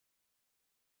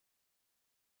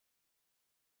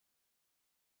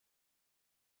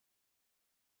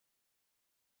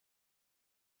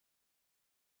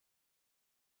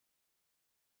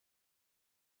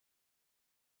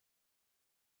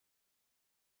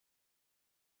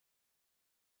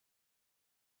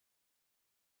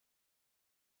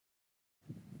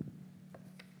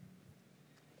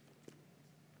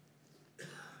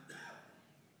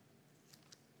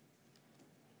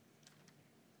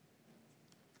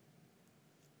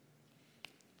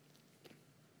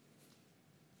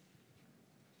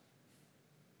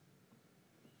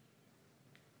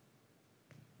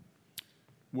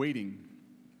Waiting.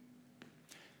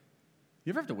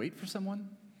 You ever have to wait for someone?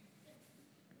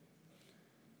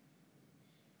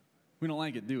 We don't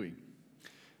like it, do we?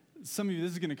 Some of you,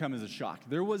 this is going to come as a shock.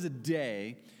 There was a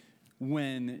day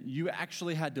when you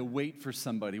actually had to wait for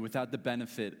somebody without the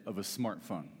benefit of a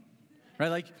smartphone, right?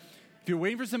 Like, if you're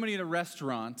waiting for somebody at a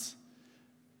restaurant,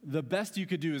 the best you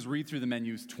could do is read through the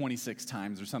menus 26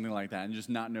 times or something like that and just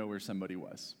not know where somebody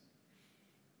was.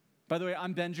 By the way,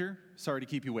 I'm Benjer. Sorry to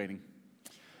keep you waiting.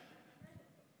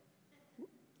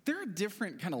 There are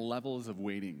different kind of levels of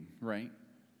waiting, right?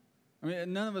 I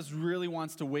mean, none of us really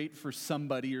wants to wait for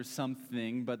somebody or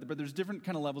something, but there's different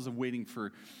kind of levels of waiting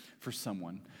for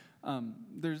someone.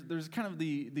 There's kind of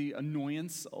the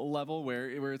annoyance level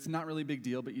where it's not really a big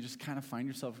deal, but you just kind of find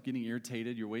yourself getting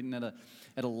irritated. You're waiting at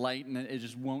a light and it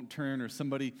just won't turn, or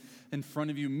somebody in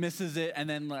front of you misses it, and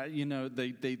then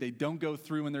they don't go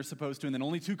through when they're supposed to, and then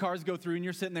only 2 cars go through, and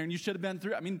you're sitting there and you should have been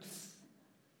through. I mean,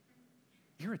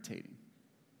 irritating.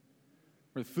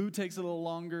 Where the food takes a little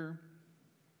longer,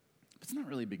 but it's not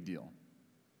really a big deal,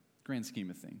 grand scheme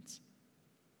of things.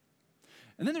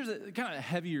 And then there's a kind of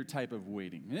heavier type of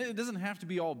waiting. It doesn't have to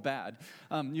be all bad.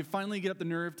 You finally get up the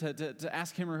nerve to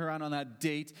ask him or her out on that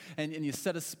date, and you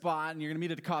set a spot, and you're going to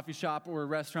meet at a coffee shop or a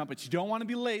restaurant, but you don't want to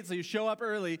be late, so you show up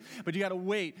early, but you got to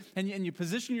wait. And you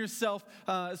position yourself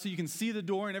so you can see the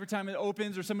door, and every time it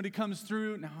opens or somebody comes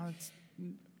through,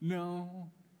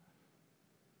 no.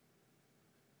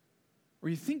 Or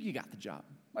you think you got the job.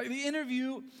 Like the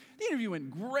interview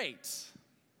went great.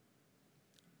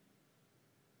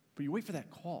 But you wait for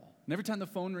that call. And every time the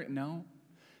phone rings,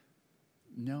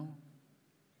 no.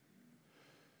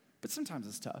 But sometimes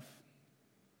it's tough.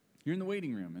 You're in the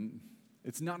waiting room, and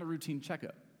it's not a routine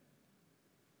checkup.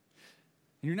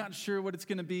 And you're not sure what it's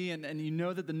going to be, and you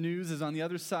know that the news is on the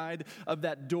other side of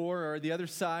that door or the other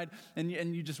side, and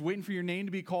you're just waiting for your name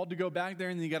to be called to go back there,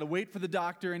 and then you got to wait for the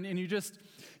doctor, and you're just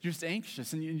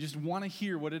anxious, and you just want to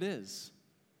hear what it is.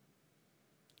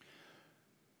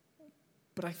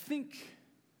 But I think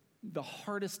the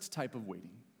hardest type of waiting,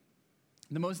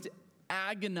 the most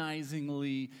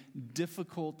agonizingly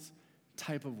difficult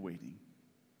type of waiting,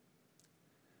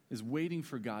 is waiting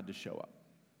for God to show up.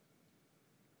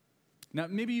 Now,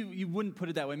 maybe you wouldn't put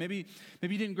it that way. Maybe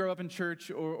you didn't grow up in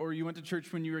church, or you went to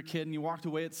church when you were a kid and you walked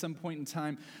away at some point in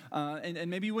time, and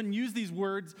maybe you wouldn't use these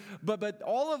words, but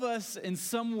all of us in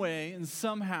some way and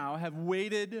somehow have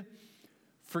waited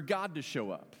for God to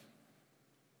show up.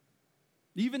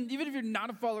 Even if you're not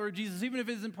a follower of Jesus, even if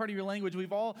it isn't part of your language,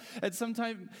 we've all at some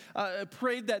time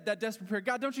prayed that desperate prayer.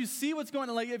 God, don't you see what's going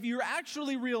on? Like, if you're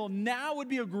actually real, now would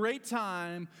be a great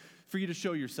time for you to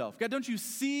show yourself. God, don't you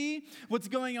see what's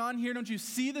going on here? Don't you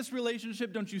see this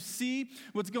relationship? Don't you see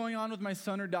what's going on with my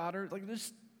son or daughter? Like,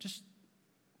 just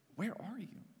where are you?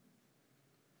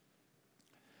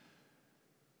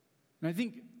 And I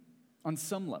think on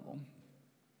some level,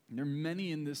 there are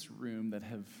many in this room that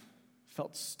have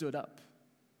felt stood up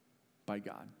by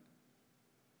God.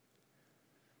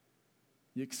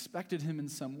 You expected him in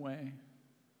some way.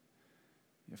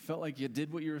 You felt like you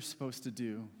did what you were supposed to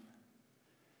do.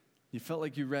 You felt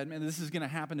like you read, man, this is going to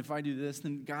happen if I do this,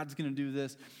 then God's going to do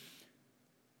this.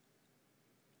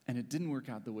 And it didn't work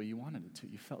out the way you wanted it to.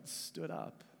 You felt stood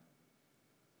up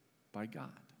by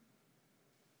God.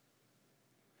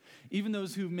 Even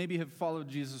those who maybe have followed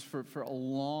Jesus for a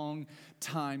long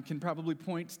time can probably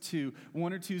point to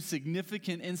 1 or 2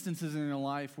 significant instances in their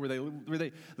life where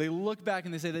they look back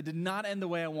and they say, that did not end the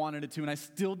way I wanted it to, and I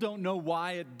still don't know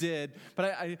why it did,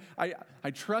 but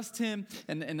I trust him,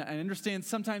 and I understand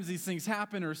sometimes these things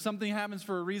happen or something happens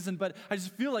for a reason, but I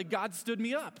just feel like God stood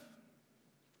me up.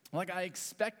 Like I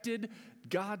expected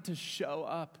God to show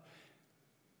up,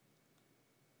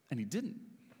 and he didn't.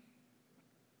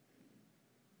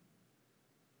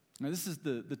 Now, this is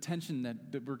the tension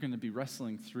that we're going to be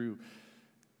wrestling through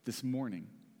this morning.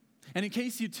 And in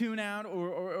case you tune out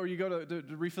or you go to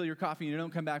refill your coffee and you don't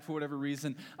come back for whatever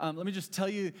reason, let me just tell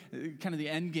you kind of the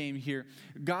end game here.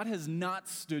 God has not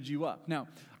stood you up. Now,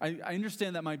 I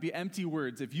understand that might be empty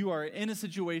words. If you are in a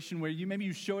situation where maybe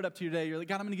you showed up to your day, you're like,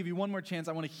 God, I'm going to give you one more chance.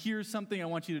 I want to hear something. I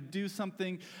want you to do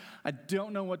something. I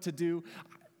don't know what to do.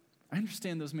 I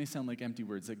understand those may sound like empty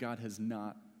words, that God has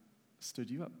not stood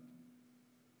you up.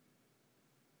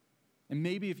 And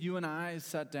maybe if you and I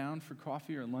sat down for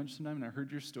coffee or lunch sometime and I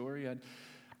heard your story, I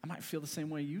might feel the same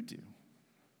way you do.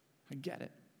 I get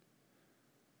it.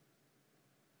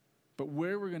 But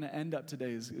where we're going to end up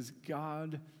today is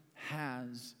God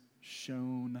has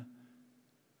shown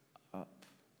up.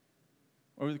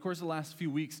 over the course of the last few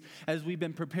weeks as we've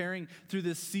been preparing through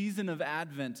this season of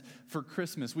Advent for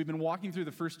Christmas. We've been walking through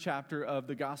the first chapter of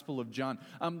the Gospel of John.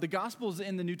 The Gospels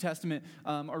in the New Testament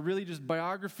are really just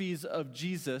biographies of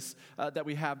Jesus that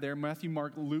we have there, Matthew,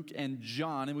 Mark, Luke, and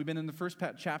John. And we've been in the first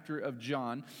chapter of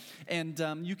John. And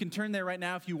you can turn there right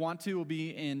now if you want to. We'll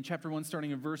be in chapter 1 starting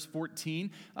in verse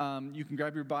 14. You can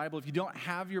grab your Bible. If you don't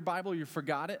have your Bible, you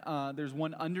forgot it, there's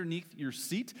one underneath your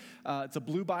seat. It's a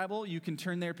blue Bible. You can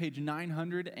turn there, page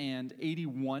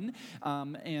 981.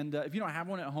 If you don't have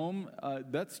one at home,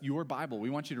 that's your Bible. We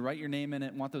want you to write your name in it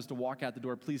and want those to walk out the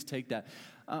door. Please take that.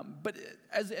 But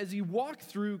as you walk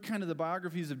through kind of the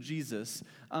biographies of Jesus,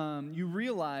 you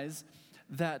realize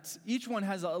that each one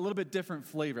has a little bit different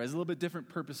flavor, has a little bit different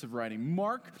purpose of writing.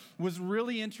 Mark was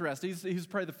really interested. He was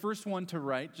probably the first one to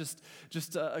write, just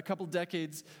a couple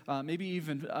decades, maybe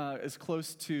even as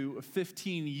close to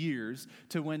 15 years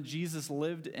to when Jesus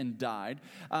lived and died.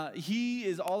 He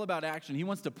is all about action. He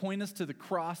wants to point us to the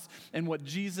cross and what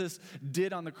Jesus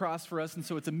did on the cross for us. And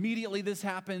so it's immediately this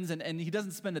happens, and he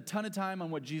doesn't spend a ton of time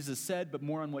on what Jesus said, but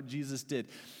more on what Jesus did.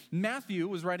 Matthew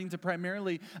was writing to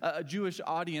primarily a Jewish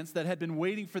audience that had been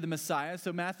waiting for the Messiah.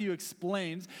 So Matthew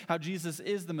explains how Jesus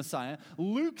is the Messiah.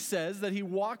 Luke says that he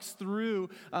walks through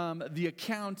the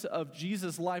account of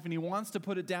Jesus' life, and he wants to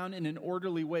put it down in an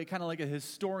orderly way, kind of like a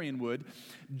historian would.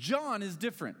 John is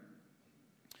different.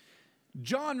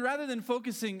 John, rather than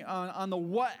focusing on the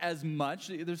what as much,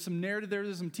 there's some narrative there,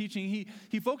 there's some teaching,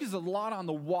 he focuses a lot on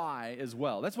the why as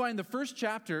well. That's why in the first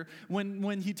chapter,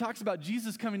 when he talks about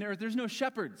Jesus coming to earth, there's no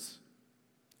shepherds.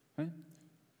 Right?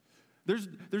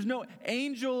 There's no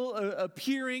angel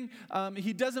appearing.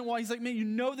 He doesn't want, he's like, man, you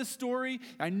know the story.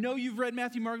 I know you've read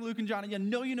Matthew, Mark, Luke, and John. I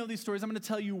know you know these stories. I'm going to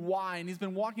tell you why. And he's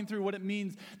been walking through what it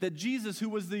means that Jesus, who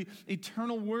was the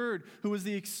eternal Word, who was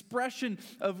the expression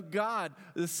of God,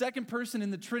 the second person in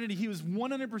the Trinity, he was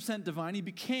 100% divine. He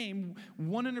became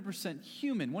 100%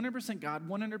 human, 100% God,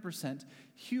 100%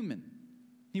 human.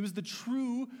 He was the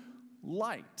true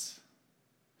light.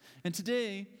 And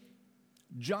today,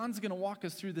 John's going to walk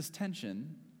us through this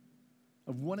tension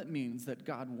of what it means that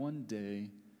God one day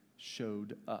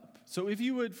showed up. So if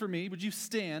you would, for me, would you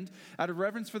stand out of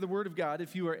reverence for the Word of God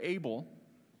if you are able?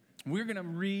 We're going to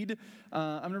read,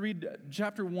 I'm going to read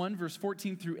chapter 1, verse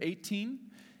 14 through 18.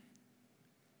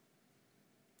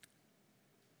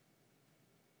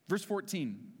 Verse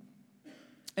 14.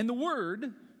 And the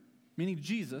Word, meaning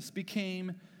Jesus,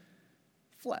 became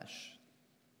flesh.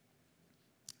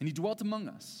 And he dwelt among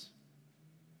us.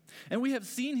 And we have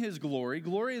seen his glory.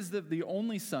 Glory is the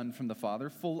only Son from the Father,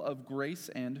 full of grace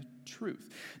and truth.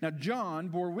 Now John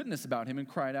bore witness about him and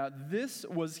cried out, "This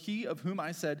was he of whom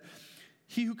I said,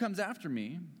 he who comes after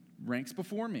me ranks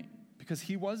before me, because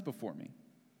he was before me.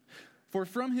 For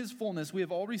from his fullness we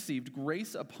have all received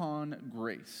grace upon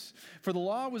grace. For the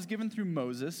law was given through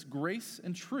Moses, grace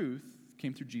and truth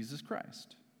came through Jesus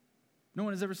Christ. No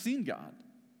one has ever seen God.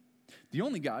 The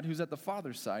only God who's at the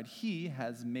Father's side, he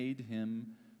has made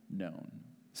him known."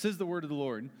 This is the word of the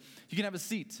Lord. You can have a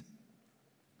seat.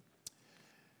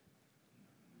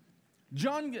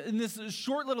 John, in this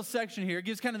short little section here,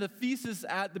 gives kind of the thesis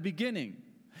at the beginning.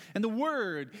 And the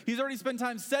Word, he's already spent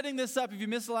time setting this up. If you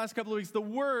missed the last couple of weeks, the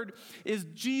Word is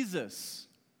Jesus.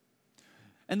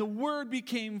 And the Word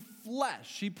became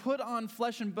flesh. He put on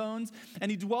flesh and bones, and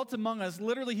he dwelt among us.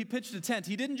 Literally, he pitched a tent.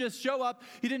 He didn't just show up.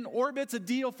 He didn't orbit a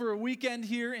deal for a weekend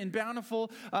here in Bountiful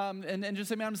and just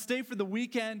say, man, I'm going to stay for the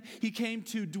weekend. He came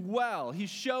to dwell. He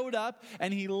showed up,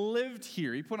 and he lived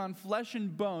here. He put on flesh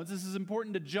and bones. This is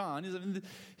important to John.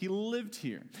 He lived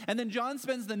here. And then John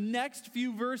spends the next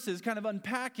few verses kind of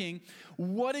unpacking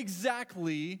what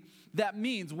exactly that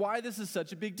means, why this is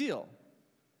such a big deal.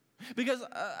 Because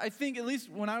I think, at least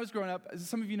when I was growing up,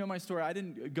 some of you know my story. I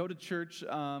didn't go to church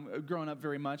growing up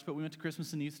very much, but we went to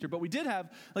Christmas and Easter. But we did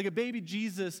have like a baby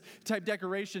Jesus type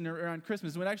decoration around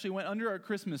Christmas. And it actually went under our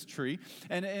Christmas tree.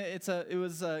 And it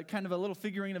was kind of a little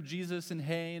figurine of Jesus in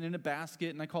hay and in a basket.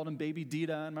 And I called him Baby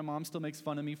Dita. And my mom still makes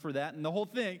fun of me for that and the whole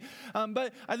thing.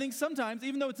 But I think sometimes,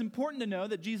 even though it's important to know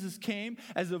that Jesus came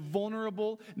as a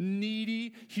vulnerable,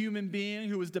 needy human being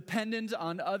who was dependent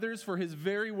on others for his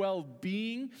very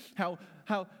well-being, how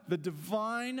the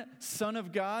divine Son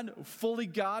of God, fully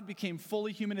God, became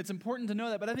fully human. It's important to know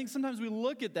that. But I think sometimes we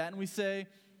look at that and we say,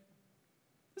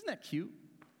 isn't that cute?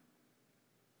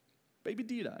 Baby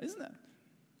Dita, isn't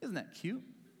that cute?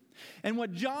 And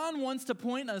what John wants to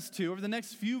point us to over the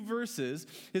next few verses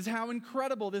is how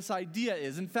incredible this idea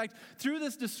is. In fact, through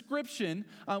this description,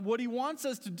 what he wants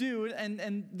us to do,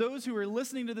 and those who are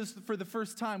listening to this for the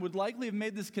first time would likely have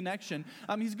made this connection,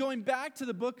 he's going back to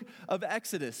the book of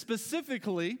Exodus,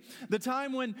 specifically the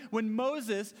time when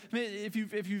Moses, if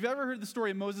you've ever heard the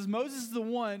story of Moses, Moses is the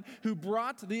one who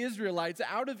brought the Israelites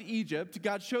out of Egypt.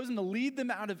 God chose him to lead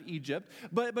them out of Egypt,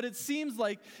 but it seems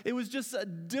like it was just a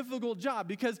difficult job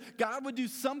because God would do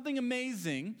something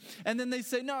amazing, and then they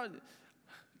say, no,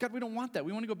 God, we don't want that.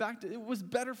 We want to go back to, it was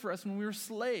better for us when we were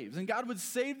slaves. And God would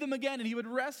save them again, and he would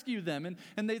rescue them.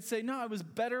 And they'd say, no, it was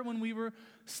better when we were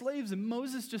slaves. And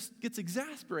Moses just gets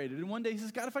exasperated. And one day he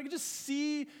says, God, if I could just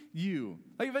see you,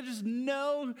 like if I just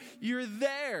know you're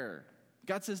there.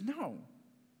 God says, no,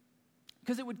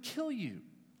 because it would kill you.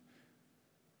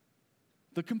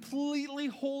 The completely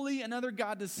holy and other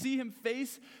God, to see him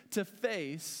face to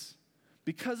face,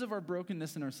 because of our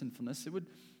brokenness and our sinfulness, it would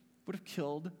have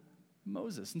killed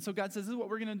Moses. And so God says, this is what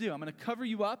we're going to do. I'm going to cover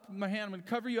you up with my hand. I'm going to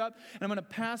cover you up, and I'm going to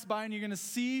pass by, and you're going to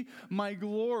see my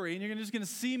glory, and you're just going to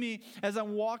see me as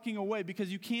I'm walking away,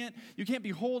 because you can't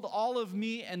behold all of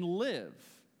me and live.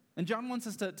 And John wants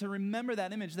us to remember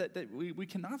that image that we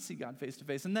cannot see God face to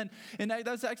face. And then,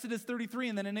 that's Exodus 33,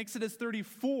 and then in Exodus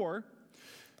 34,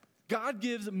 God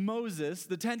gives Moses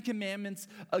the Ten Commandments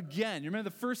again. You remember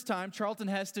the first time Charlton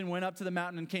Heston went up to the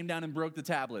mountain and came down and broke the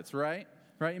tablets, right?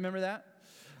 Right, you remember that?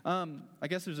 I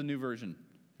guess there's a new version.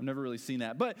 I've never really seen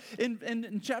that. But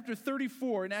in chapter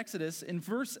 34 in Exodus, in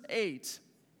verse 8,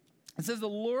 it says, the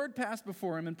Lord passed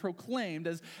before him and proclaimed,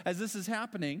 as this is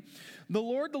happening, the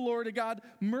Lord, a God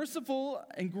merciful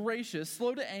and gracious,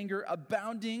 slow to anger,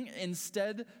 abounding in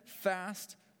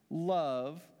steadfast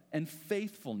love and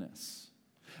faithfulness.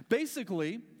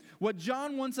 Basically, what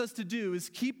John wants us to do is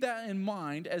keep that in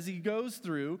mind as he goes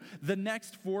through the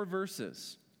next 4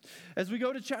 verses. As we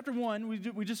go to chapter 1,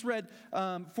 we just read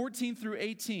 14 through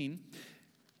 18.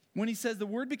 When he says the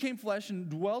Word became flesh and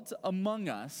dwelt among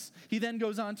us, he then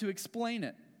goes on to explain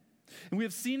it. And we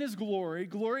have seen his glory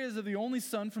as of the only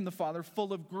Son from the Father,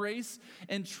 full of grace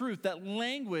and truth. That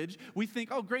language, we think,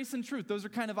 oh, grace and truth, those are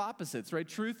kind of opposites, right?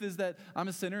 Truth is that I'm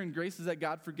a sinner, and grace is that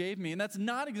God forgave me. And that's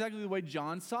not exactly the way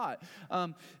John saw it.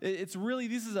 It's really,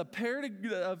 this is a pair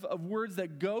of words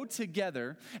that go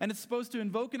together, and it's supposed to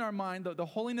invoke in our mind the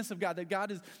holiness of God, that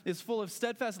God is full of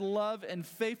steadfast love and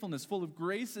faithfulness, full of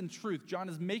grace and truth. John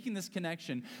is making this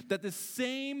connection that the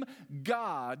same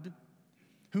God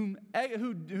who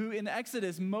in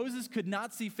Exodus Moses could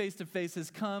not see face to face, has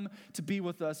come to be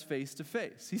with us face to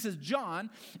face. He says John,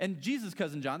 and Jesus'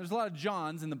 cousin John, there's a lot of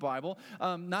Johns in the Bible,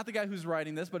 not the guy who's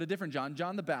writing this, but a different John,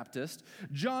 John the Baptist.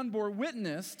 John bore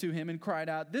witness to him and cried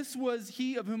out, this was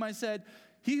he of whom I said,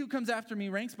 he who comes after me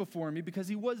ranks before me because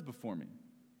he was before me.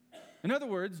 In other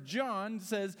words, John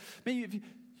says, man,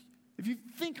 if you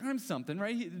think I'm something,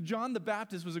 right? John the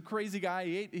Baptist was a crazy guy.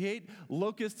 He ate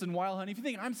locusts and wild honey. If you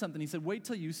think I'm something, he said, wait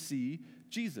till you see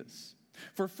Jesus.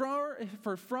 For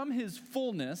from his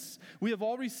fullness, we have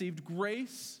all received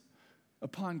grace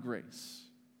upon grace.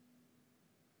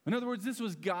 In other words, this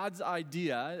was God's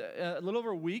idea. A little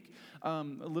over a week,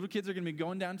 little kids are going to be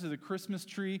going down to the Christmas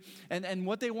tree, and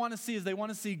what they want to see is they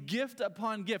want to see gift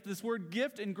upon gift. This word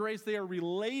gift and grace, they are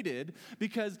related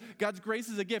because God's grace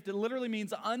is a gift. It literally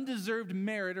means undeserved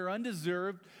merit or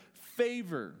undeserved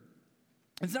favor.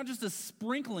 It's not just a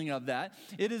sprinkling of that.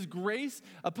 It is grace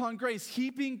upon grace,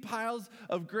 heaping piles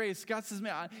of grace. God says,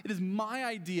 man, it is my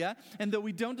idea, and though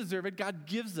we don't deserve it, God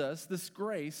gives us this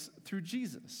grace through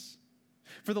Jesus.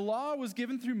 For the law was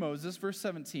given through Moses, verse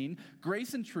 17,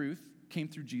 grace and truth came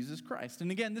through Jesus Christ. And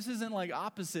again, this isn't like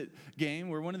opposite game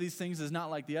where one of these things is not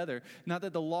like the other. Not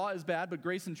that the law is bad, but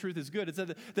grace and truth is good. It's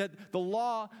that the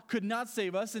law could not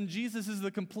save us, and Jesus is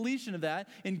the completion of that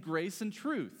in grace and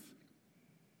truth.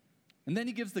 And then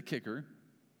he gives the kicker.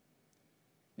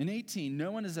 In 18,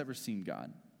 no one has ever seen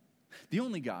God. The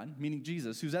only God, meaning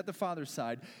Jesus, who's at the Father's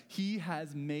side, he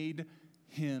has made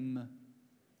him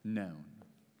known.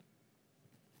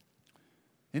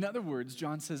 In other words,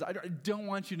 John says, I don't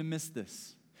want you to miss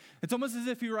this. It's almost as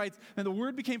if he writes, and the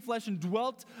Word became flesh and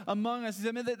dwelt among us. He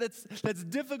said, that's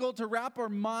difficult to wrap our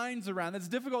minds around. That's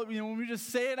difficult, when we just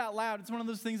say it out loud. It's one of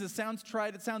those things that sounds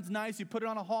trite, it sounds nice. You put it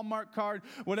on a Hallmark card,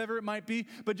 whatever it might be.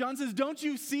 But John says, don't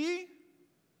you see?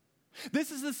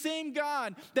 This is the same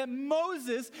God that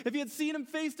Moses, if he had seen him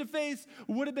face to face,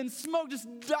 would have been smoked, just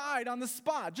died on the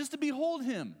spot, just to behold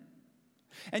him.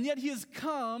 And yet he has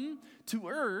come to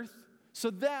earth so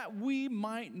that we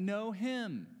might know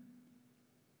him.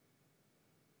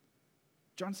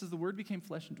 John says the Word became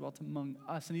flesh and dwelt among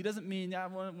us. And he doesn't mean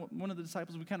one of the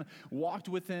disciples, we kind of walked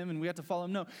with him and we had to follow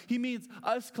him. No, he means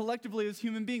us collectively as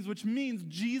human beings, which means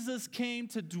Jesus came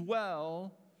to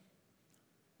dwell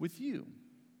with you.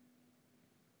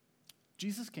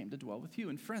 Jesus came to dwell with you.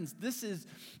 And friends, this is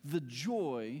the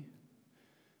joy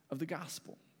of the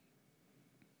gospel.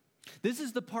 This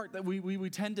is the part that we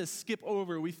tend to skip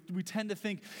over. We tend to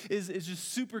think is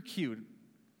just super cute.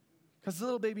 Because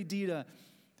little baby Dita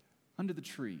under the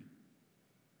tree.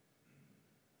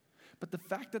 But the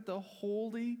fact that the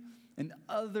holy and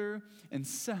other and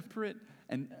separate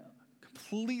and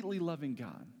completely loving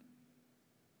God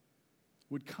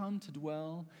would come to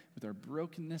dwell with our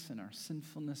brokenness and our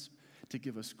sinfulness to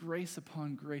give us grace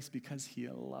upon grace because he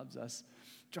loves us.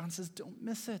 John says, don't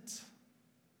miss it.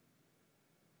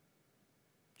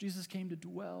 Jesus came to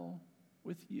dwell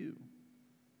with you.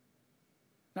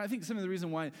 Now, I think some of the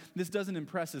reason why this doesn't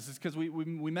impress us is because we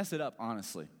mess it up,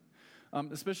 honestly.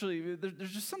 Especially,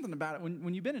 there's just something about it.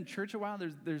 When you've been in church a while,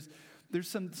 there's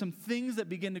some things that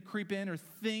begin to creep in or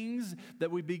things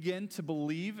that we begin to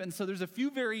believe. And so there's a few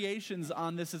variations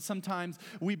on this that sometimes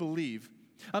we believe.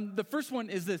 The first one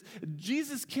is this: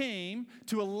 Jesus came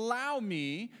to allow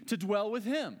me to dwell with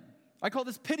him. I call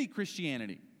this pity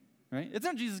Christianity. Right? It's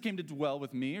not Jesus came to dwell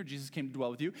with me or Jesus came to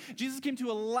dwell with you. Jesus came to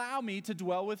allow me to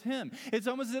dwell with him. It's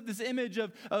almost as if this image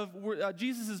of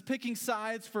Jesus is picking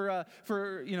sides for a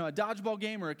dodgeball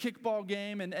game or a kickball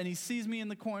game, and he sees me in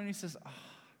the corner and he says, well,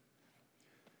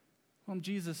 I'm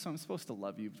Jesus, so I'm supposed to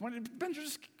love you. Benjamin,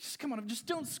 just come on, just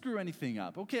don't screw anything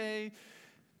up, okay?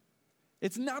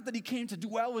 It's not that he came to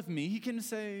dwell with me. He came to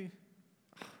say,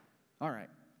 all right.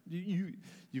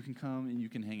 You can come and you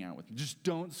can hang out with me. Just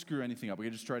don't screw anything up. We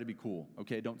can just try to be cool,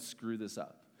 okay? Don't screw this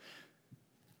up.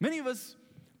 Many of us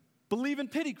believe in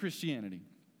pity Christianity.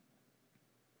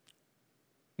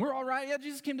 We're all right. Yeah,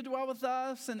 Jesus came to dwell with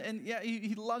us, and yeah,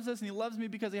 he loves us, and he loves me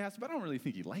because he has to, but I don't really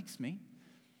think he likes me.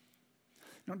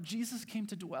 No, Jesus came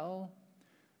to dwell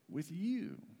with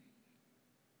you.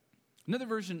 Another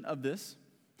version of this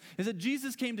is that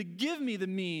Jesus came to give me the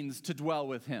means to dwell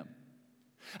with him.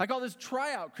 I call this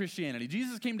tryout Christianity.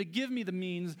 Jesus came to give me the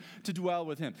means to dwell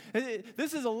with him.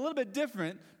 This is a little bit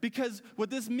different because what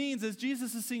this means is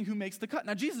Jesus is seeing who makes the cut.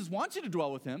 Now, Jesus wants you to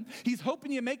dwell with him. He's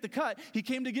hoping you make the cut. He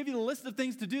came to give you the list of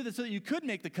things to do so that you could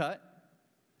make the cut.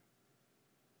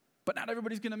 But not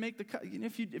everybody's going to make the cut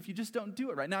if you just don't do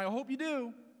it right. Now, I hope you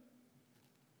do.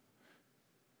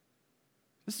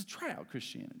 This is tryout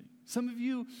Christianity. Some of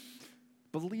you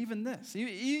believe in this.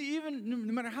 Even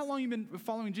no matter how long you've been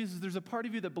following Jesus, there's a part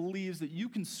of you that believes that you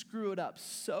can screw it up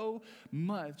so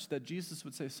much that Jesus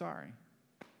would say, sorry,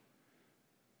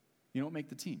 you don't make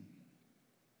the team.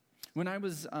 When I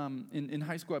was in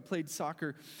high school, I played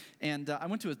soccer, and I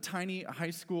went to a tiny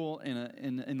high school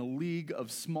in a league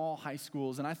of small high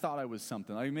schools, and I thought I was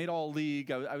something. I made all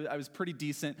league. I was pretty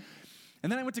decent.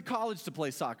 And then I went to college to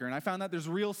play soccer, and I found out there's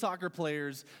real soccer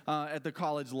players at the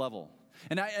college level.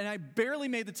 And I barely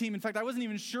made the team. In fact, I wasn't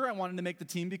even sure I wanted to make the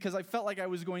team because I felt like I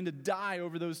was going to die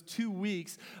over those 2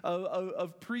 weeks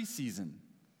of preseason.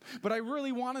 But I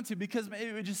really wanted to because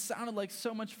it just sounded like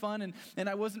so much fun, and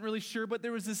I wasn't really sure, but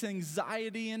there was this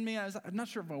anxiety in me. I'm not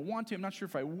sure if I want to. I'm not sure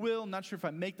if I will. I'm not sure if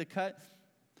I make the cut.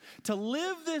 To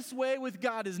live this way with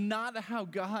God is not how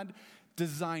God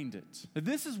designed it. If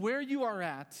this is where you are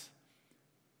at,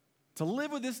 to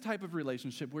live with this type of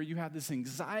relationship where you have this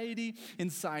anxiety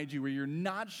inside you, where you're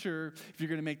not sure if you're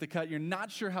going to make the cut, you're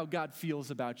not sure how God feels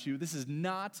about you, this is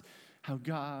not how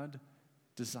God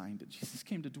designed it. Jesus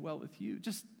came to dwell with you.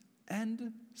 Just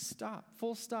end, stop,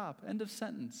 full stop, end of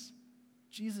sentence.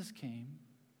 Jesus came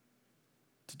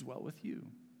to dwell with you.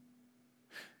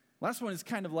 Last one is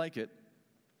kind of like it.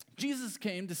 Jesus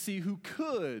came to see who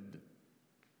could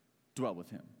dwell with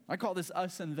him. I call this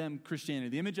us and them Christianity.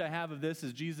 The image I have of this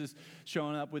is Jesus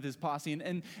showing up with his posse.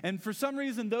 And for some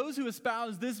reason, those who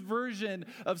espouse this version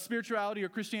of spirituality or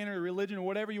Christianity or religion or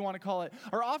whatever you want to call it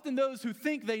are often those who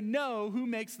think they know who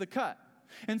makes the cut.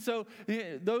 And so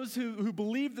those who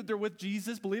believe that they're with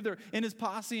Jesus, believe they're in his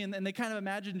posse, and they kind of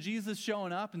imagine Jesus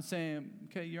showing up and saying,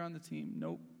 okay, you're on the team.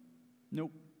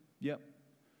 Nope. Yep.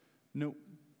 Nope.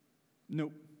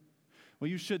 Well,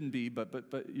 you shouldn't be,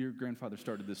 but your grandfather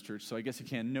started this church, so I guess you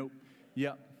can. Nope.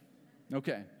 Yep.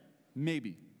 Okay.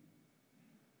 Maybe.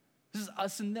 This is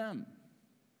us and them.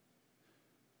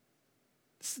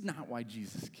 This is not why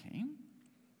Jesus came.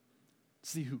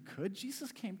 See who could?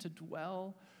 Jesus came to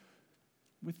dwell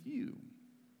with you.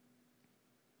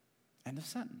 End of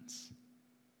sentence.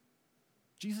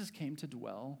 Jesus came to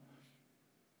dwell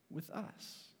with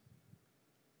us.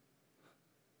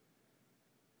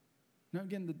 Now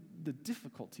again, the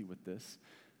difficulty with this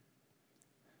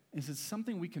is it's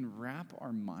something we can wrap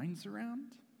our minds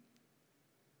around,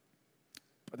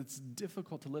 but it's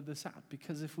difficult to live this out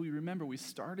because if we remember, we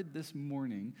started this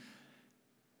morning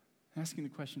asking the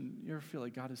question, you ever feel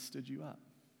like God has stood you up?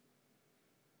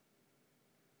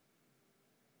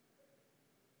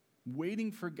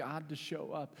 Waiting for God to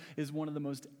show up is one of the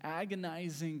most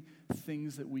agonizing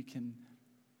things that we can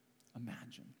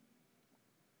imagine.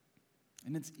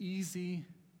 And it's easy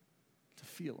to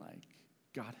feel like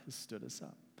God has stood us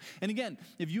up. And again,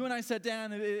 if you and I sat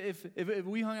down, if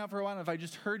we hung out for a while, and if I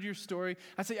just heard your story,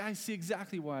 I'd say, I see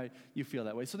exactly why you feel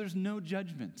that way. So there's no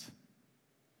judgment.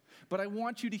 But I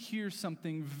want you to hear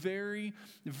something very,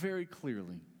 very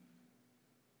clearly.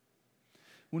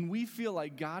 When we feel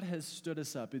like God has stood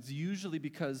us up, it's usually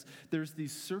because there's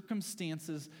these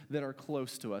circumstances that are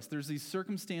close to us. There's these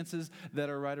circumstances that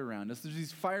are right around us. There's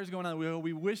these fires going on that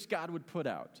we wish God would put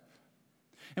out.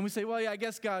 And we say, well, yeah, I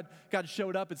guess God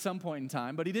showed up at some point in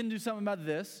time, but he didn't do something about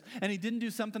this, and he didn't do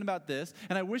something about this,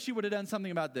 and I wish he would have done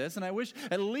something about this, and I wish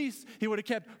at least he would have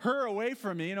kept her away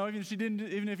from me, even if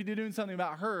he did doing something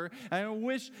about her, and I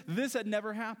wish this had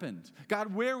never happened.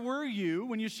 God, where were you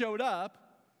when you showed up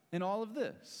in all of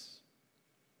this?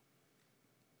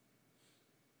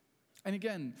 And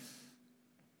again,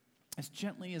 as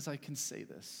gently as I can say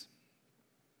this,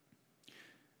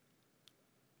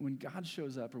 when God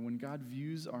shows up or when God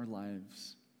views our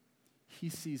lives, he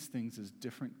sees things as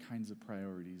different kinds of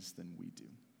priorities than we do.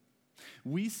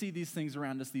 We see these things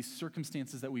around us, these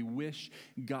circumstances that we wish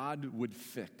God would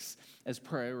fix as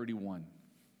priority one.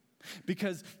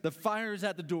 Because the fire's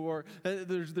at the door,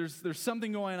 there's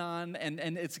something going on,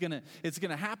 and it's gonna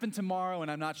happen tomorrow, and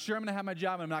I'm not sure I'm gonna have my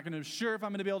job, I'm not sure if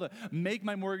I'm gonna be able to make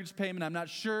my mortgage payment, I'm not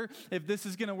sure if this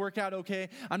is gonna work out okay,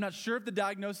 I'm not sure if the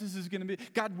diagnosis is gonna be,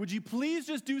 God, would you please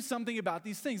just do something about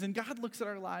these things? And God looks at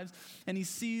our lives, and he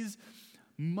sees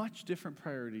much different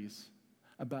priorities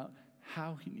about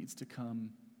how he needs to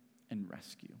come and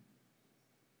rescue.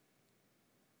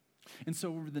 And so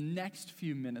over the next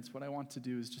few minutes, what I want to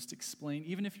do is just explain,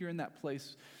 even if you're in that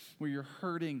place where you're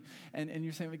hurting and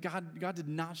you're saying, God did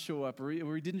not show up, or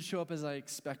he didn't show up as I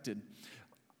expected.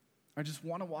 I just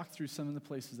want to walk through some of the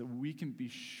places that we can be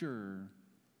sure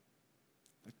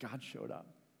that God showed up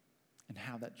and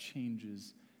how that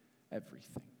changes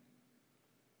everything.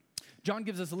 John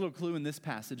gives us a little clue in this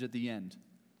passage at the end.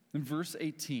 In verse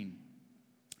 18,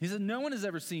 he says, no one has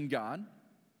ever seen God.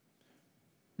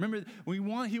 Remember,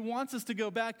 he wants us to go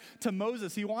back to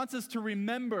Moses. He wants us to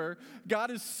remember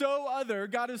God is so other,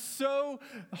 God is so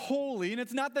holy, and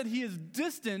it's not that he is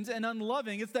distant and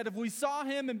unloving, it's that if we saw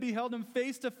him and beheld him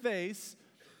face to face,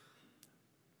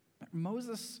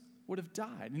 Moses would have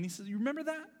died. And he says, you remember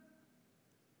that?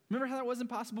 Remember how that wasn't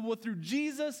possible? Well, through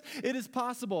Jesus, it is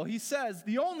possible. He says,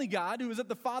 the only God who is at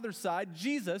the Father's side,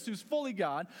 Jesus, who's fully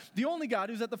God, the only God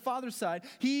who's at the Father's side,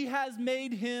 he has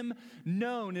made him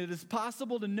known. It is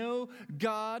possible to know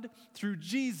God through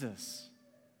Jesus.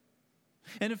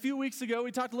 And a few weeks ago,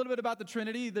 we talked a little bit about the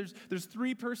Trinity. There's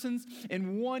three persons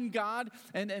in one God,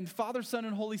 and Father, Son,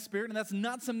 and Holy Spirit, and that's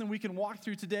not something we can walk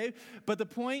through today. But the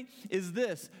point is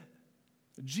this: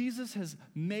 Jesus has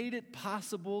made it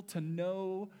possible to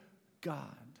know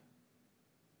God.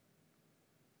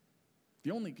 The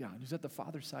only God who's at the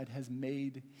Father's side has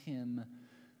made him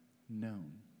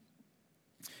known.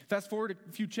 Fast forward a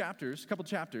couple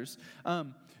chapters.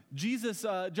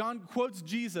 John quotes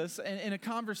Jesus in a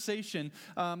conversation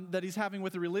that he's having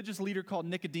with a religious leader called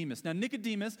Nicodemus. Now,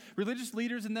 Nicodemus, religious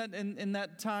leaders in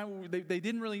that time, they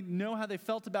didn't really know how they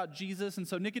felt about Jesus, and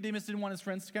so Nicodemus didn't want his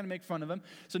friends to kind of make fun of him.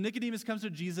 So Nicodemus comes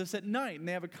to Jesus at night, and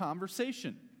they have a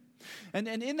conversation. And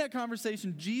in that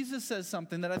conversation, Jesus says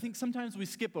something that I think sometimes we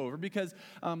skip over because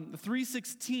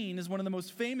 3:16 is one of the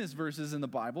most famous verses in the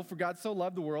Bible. For God so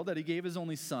loved the world that he gave his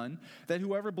only son, that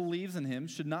whoever believes in him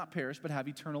should not perish but have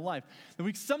eternal life. And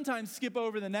we sometimes skip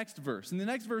over the next verse. And the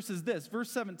next verse is this, verse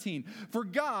 17. For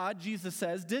God, Jesus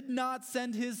says, did not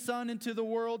send his son into the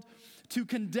world to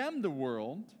condemn the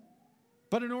world,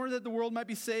 but in order that the world might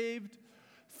be saved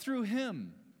through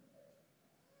him.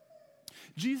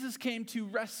 Jesus came to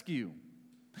rescue.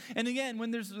 And again,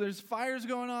 when there's fires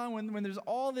going on, when there's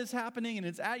all this happening and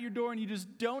it's at your door and you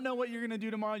just don't know what you're going to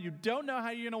do tomorrow, you don't know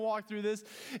how you're going to walk through this,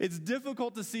 it's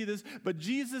difficult to see this, but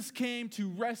Jesus came to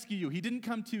rescue you. He didn't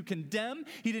come to condemn.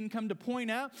 He didn't come to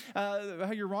point out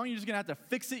how you're wrong. You're just going to have to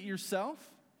fix it yourself.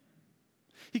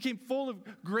 He came full of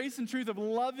grace and truth, of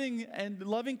loving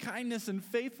kindness and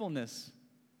faithfulness.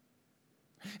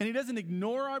 And he doesn't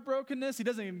ignore our brokenness. He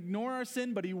doesn't ignore our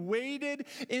sin, but he waded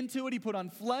into it. He put on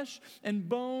flesh and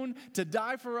bone to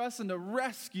die for us and to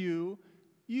rescue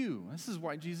you. This is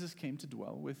why Jesus came to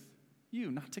dwell with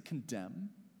you, not to condemn,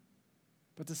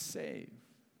 but to save,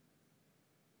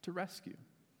 to rescue.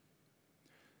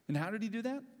 And how did he do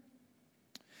that?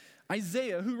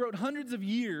 Isaiah, who wrote hundreds of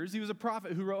years, he was a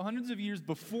prophet who wrote hundreds of years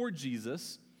before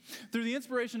Jesus, through the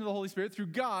inspiration of the Holy Spirit, through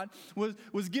God,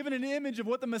 was given an image of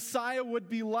what the Messiah would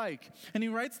be like. And he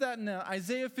writes that in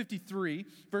Isaiah 53,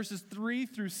 verses 3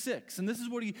 through 6. And this is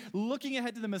what looking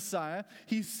ahead to the Messiah,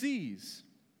 he sees.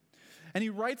 And he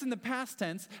writes in the past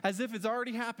tense as if it's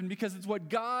already happened, because it's what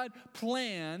God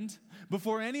planned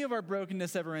before any of our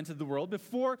brokenness ever entered the world.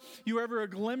 Before you were ever a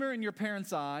glimmer in your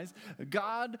parents' eyes,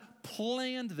 God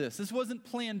planned this. This wasn't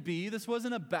plan B. This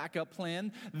wasn't a backup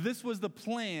plan. This was the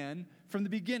plan from the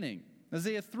beginning.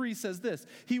 Isaiah 3 says this: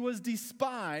 he was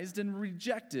despised and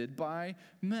rejected by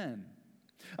men,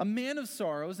 a man of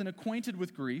sorrows and acquainted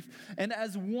with grief, and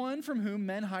as one from whom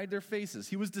men hide their faces.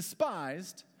 He was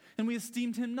despised, and we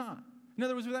esteemed him not. In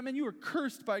other words, that meant you were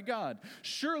cursed by God.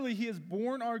 Surely he has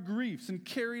borne our griefs and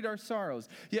carried our sorrows.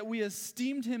 Yet we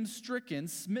esteemed him stricken,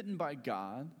 smitten by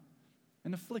God,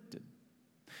 and afflicted.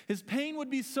 His pain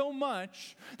would be so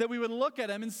much that we would look at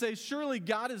him and say, surely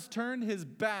God has turned his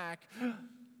back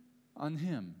on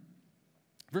him.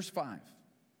 Verse 5,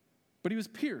 but he was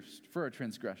pierced for our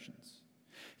transgressions.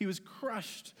 He was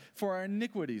crushed for our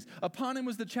iniquities. Upon him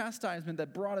was the chastisement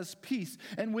that brought us peace,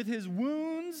 and with his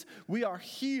wounds we are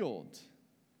healed.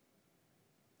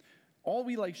 All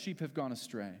we like sheep have gone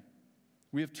astray.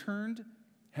 We have turned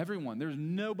everyone. There's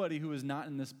nobody who is not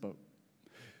in this boat.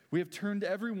 We have turned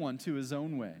everyone to his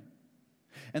own way,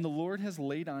 and the Lord has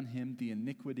laid on him the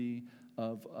iniquity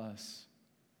of us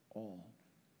all.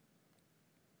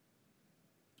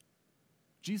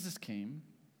 Jesus came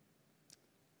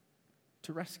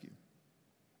to rescue.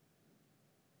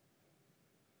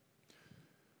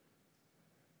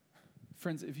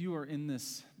 Friends, if you are in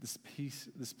this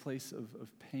place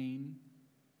of pain,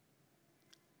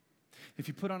 if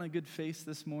you put on a good face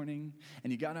this morning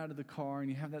and you got out of the car and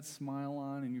you have that smile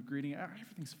on and you're greeting,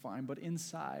 everything's fine, but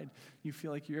inside you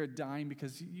feel like you're dying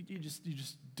because you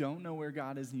just don't know where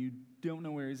God is, and you don't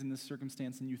know where he's in this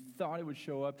circumstance, and you thought it would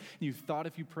show up, and you thought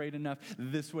if you prayed enough,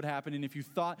 this would happen, and if you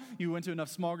thought you went to enough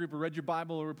small group or read your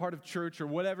Bible or were part of church or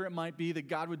whatever it might be, that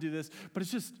God would do this, but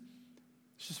it's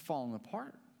just falling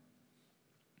apart.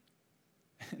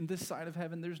 And this side of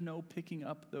heaven, there's no picking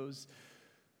up those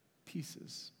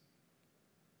pieces.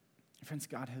 Friends,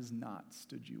 God has not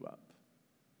stood you up.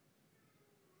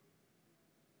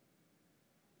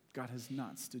 God has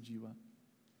not stood you up.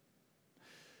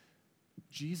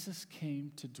 Jesus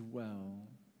came to dwell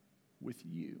with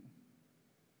you.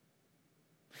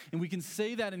 And we can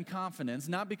say that in confidence,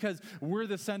 not because we're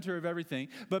the center of everything,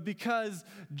 but because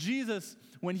Jesus,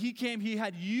 when he came, he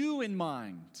had you in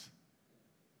mind.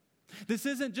 This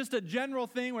isn't just a general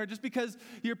thing where just because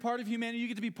you're part of humanity, you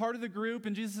get to be part of the group,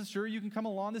 and Jesus says, sure, you can come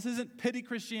along. This isn't pity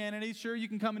Christianity. Sure, you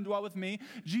can come and dwell with me.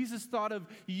 Jesus thought of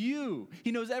you.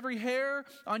 He knows every hair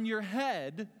on your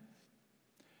head.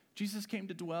 Jesus came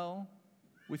to dwell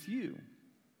with you.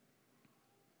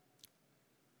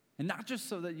 And not just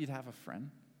so that you'd have a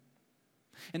friend,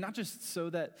 and not just so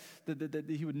that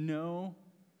he would know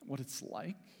what it's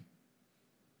like.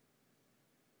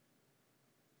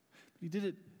 But he did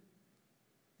it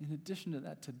in addition to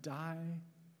that, to die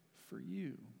for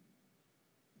you,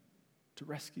 to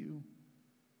rescue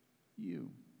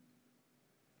you.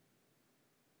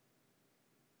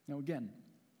 Now again,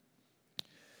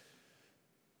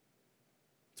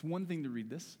 it's one thing to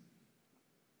read this.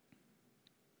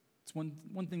 It's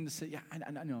one thing to say, yeah,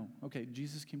 I know, okay,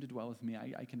 Jesus came to dwell with me.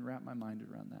 I can wrap my mind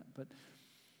around that. But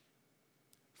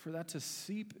for that to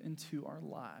seep into our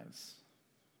lives,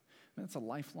 that's a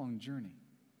lifelong journey.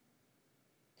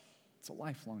 It's a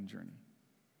lifelong journey.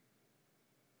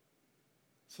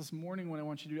 So this morning, what I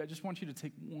want you to do, I just want you to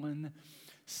take one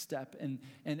step, and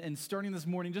starting this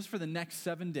morning, just for the next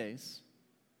 7 days,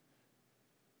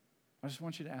 I just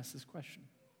want you to ask this question.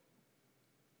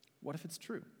 What if it's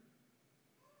true?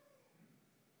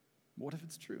 What if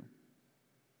it's true?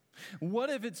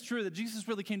 What if it's true that Jesus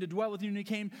really came to dwell with you and he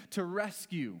came to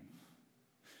rescue?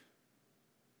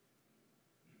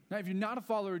 Now, if you're not a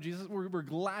follower of Jesus, we're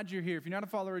glad you're here. If you're not a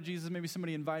follower of Jesus, maybe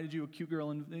somebody invited you, a cute girl,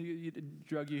 and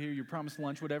drug you here, you promised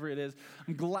lunch, whatever it is.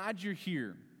 I'm glad you're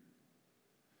here.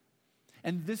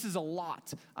 And this is a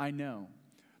lot, I know.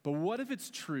 But what if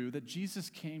it's true that Jesus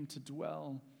came to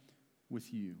dwell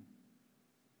with you?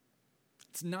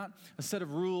 It's not a set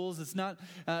of rules. It's not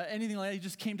anything like that. He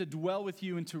just came to dwell with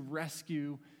you and to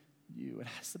rescue you. It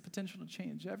has the potential to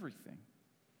change everything.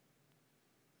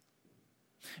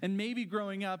 And maybe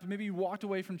growing up, maybe you walked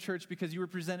away from church because you were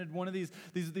presented one of these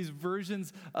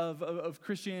versions of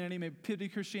Christianity, maybe pity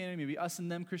Christianity, maybe us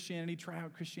and them Christianity, try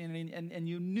out Christianity, and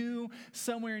you knew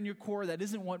somewhere in your core that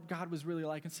isn't what God was really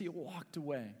like, and so you walked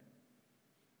away.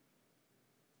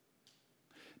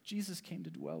 Jesus came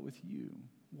to dwell with you.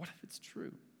 What if it's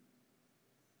true?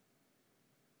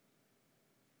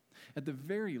 At the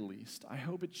very least, I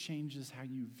hope it changes how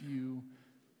you view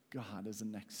God as a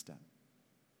next step.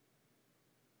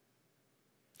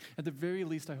 At the very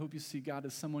least, I hope you see God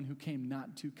as someone who came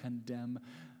not to condemn,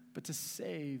 but to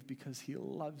save because he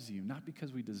loves you. Not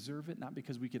because we deserve it, not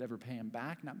because we could ever pay him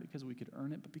back, not because we could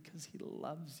earn it, but because he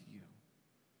loves you.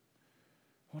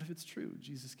 What if it's true?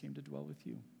 Jesus came to dwell with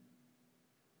you.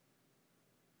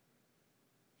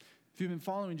 If you've been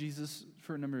following Jesus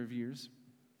for a number of years,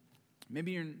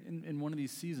 maybe you're in one of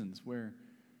these seasons where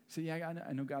you say, yeah,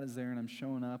 I know God is there, and I'm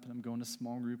showing up, and I'm going to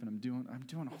small group, and I'm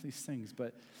doing all these things,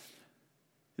 but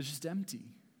it's just empty.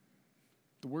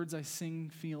 The words I sing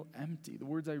feel empty. The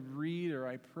words I read or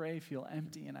I pray feel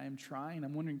empty, and I am trying.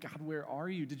 I'm wondering, God, where are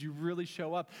you? Did you really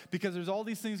show up? Because there's all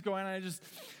these things going on, and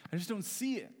I just don't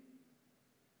see it.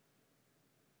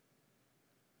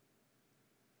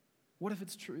 What if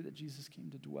it's true that Jesus came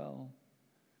to dwell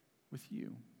with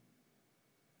you?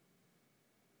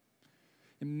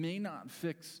 It may not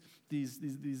fix these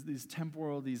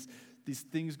temporal, these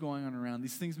things going on around.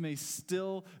 These things may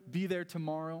still be there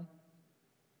tomorrow,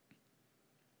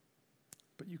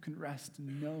 but you can rest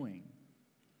knowing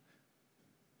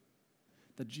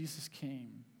that Jesus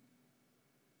came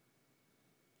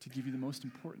to give you the most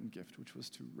important gift, which was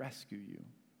to rescue you.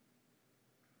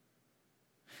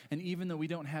 And even though we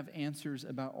don't have answers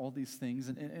about all these things,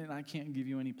 and I can't give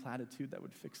you any platitude that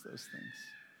would fix those things,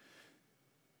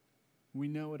 we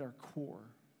know at our core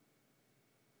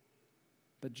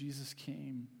that Jesus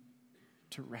came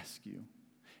to rescue.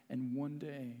 And one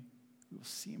day, we will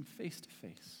see him face to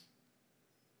face.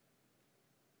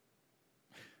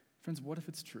 Friends, what if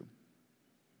it's true?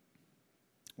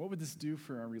 What would this do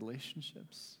for our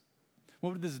relationships?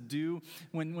 What would this do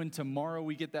when tomorrow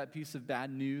we get that piece of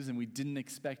bad news and we didn't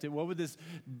expect it? What would this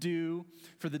do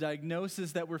for the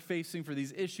diagnosis that we're facing, for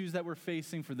these issues that we're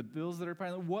facing, for the bills that are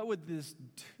piling? What would this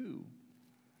do?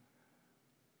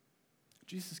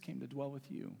 Jesus came to dwell with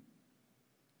you.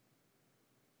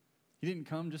 He didn't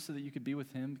come just so that you could be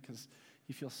with him because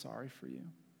he feels sorry for you.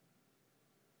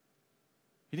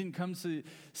 He didn't come to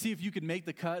see if you could make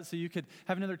the cut so you could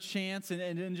have another chance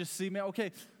and just see, man,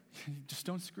 okay, just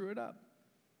don't screw it up.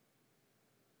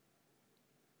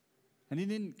 And he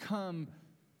didn't come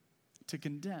to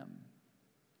condemn.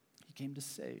 He came to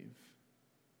save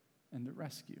and to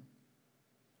rescue.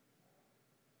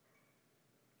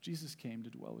 Jesus came to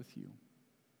dwell with you.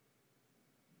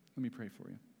 Let me pray for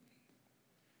you.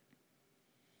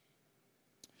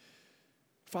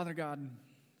 Father God,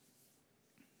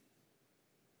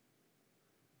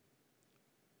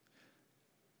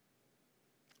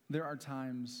 there are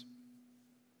times,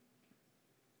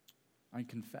 I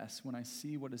confess, when I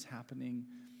see what is happening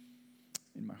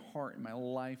in my heart, in my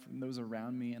life, and those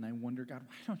around me, and I wonder, God,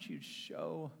 why don't you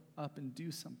show up and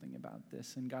do something about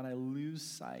this? And God, I lose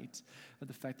sight of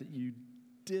the fact that you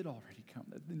did already come,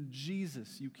 that in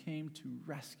Jesus you came to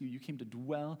rescue, you came to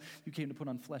dwell, you came to put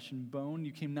on flesh and bone,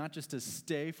 you came not just to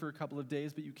stay for a couple of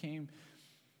days, but you came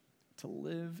to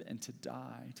live and to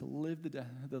die, to live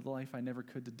the life I never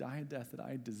could, to die a death that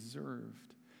I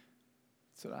deserved,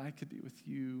 so that I could be with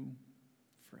you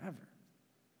forever.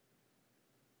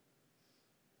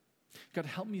 God,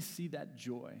 help me see that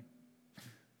joy.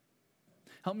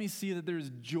 Help me see that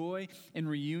there's joy in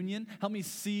reunion. Help me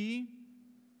see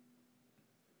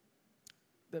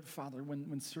that, Father,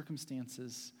 when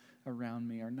circumstances around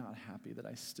me are not happy, that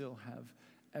I still have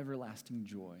everlasting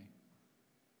joy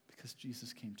because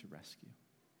Jesus came to rescue.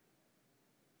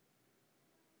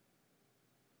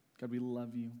 God, we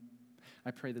love you.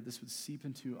 I pray that this would seep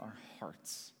into our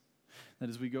hearts, that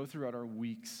as we go throughout our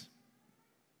weeks,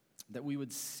 that we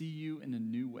would see you in a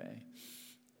new way.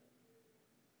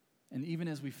 And even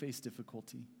as we face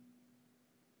difficulty,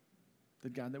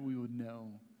 that God, that we would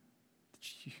know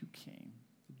that you came,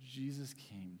 that Jesus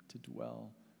came to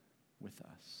dwell with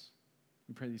us.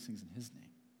 We pray these things in his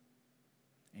name.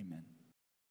 Amen.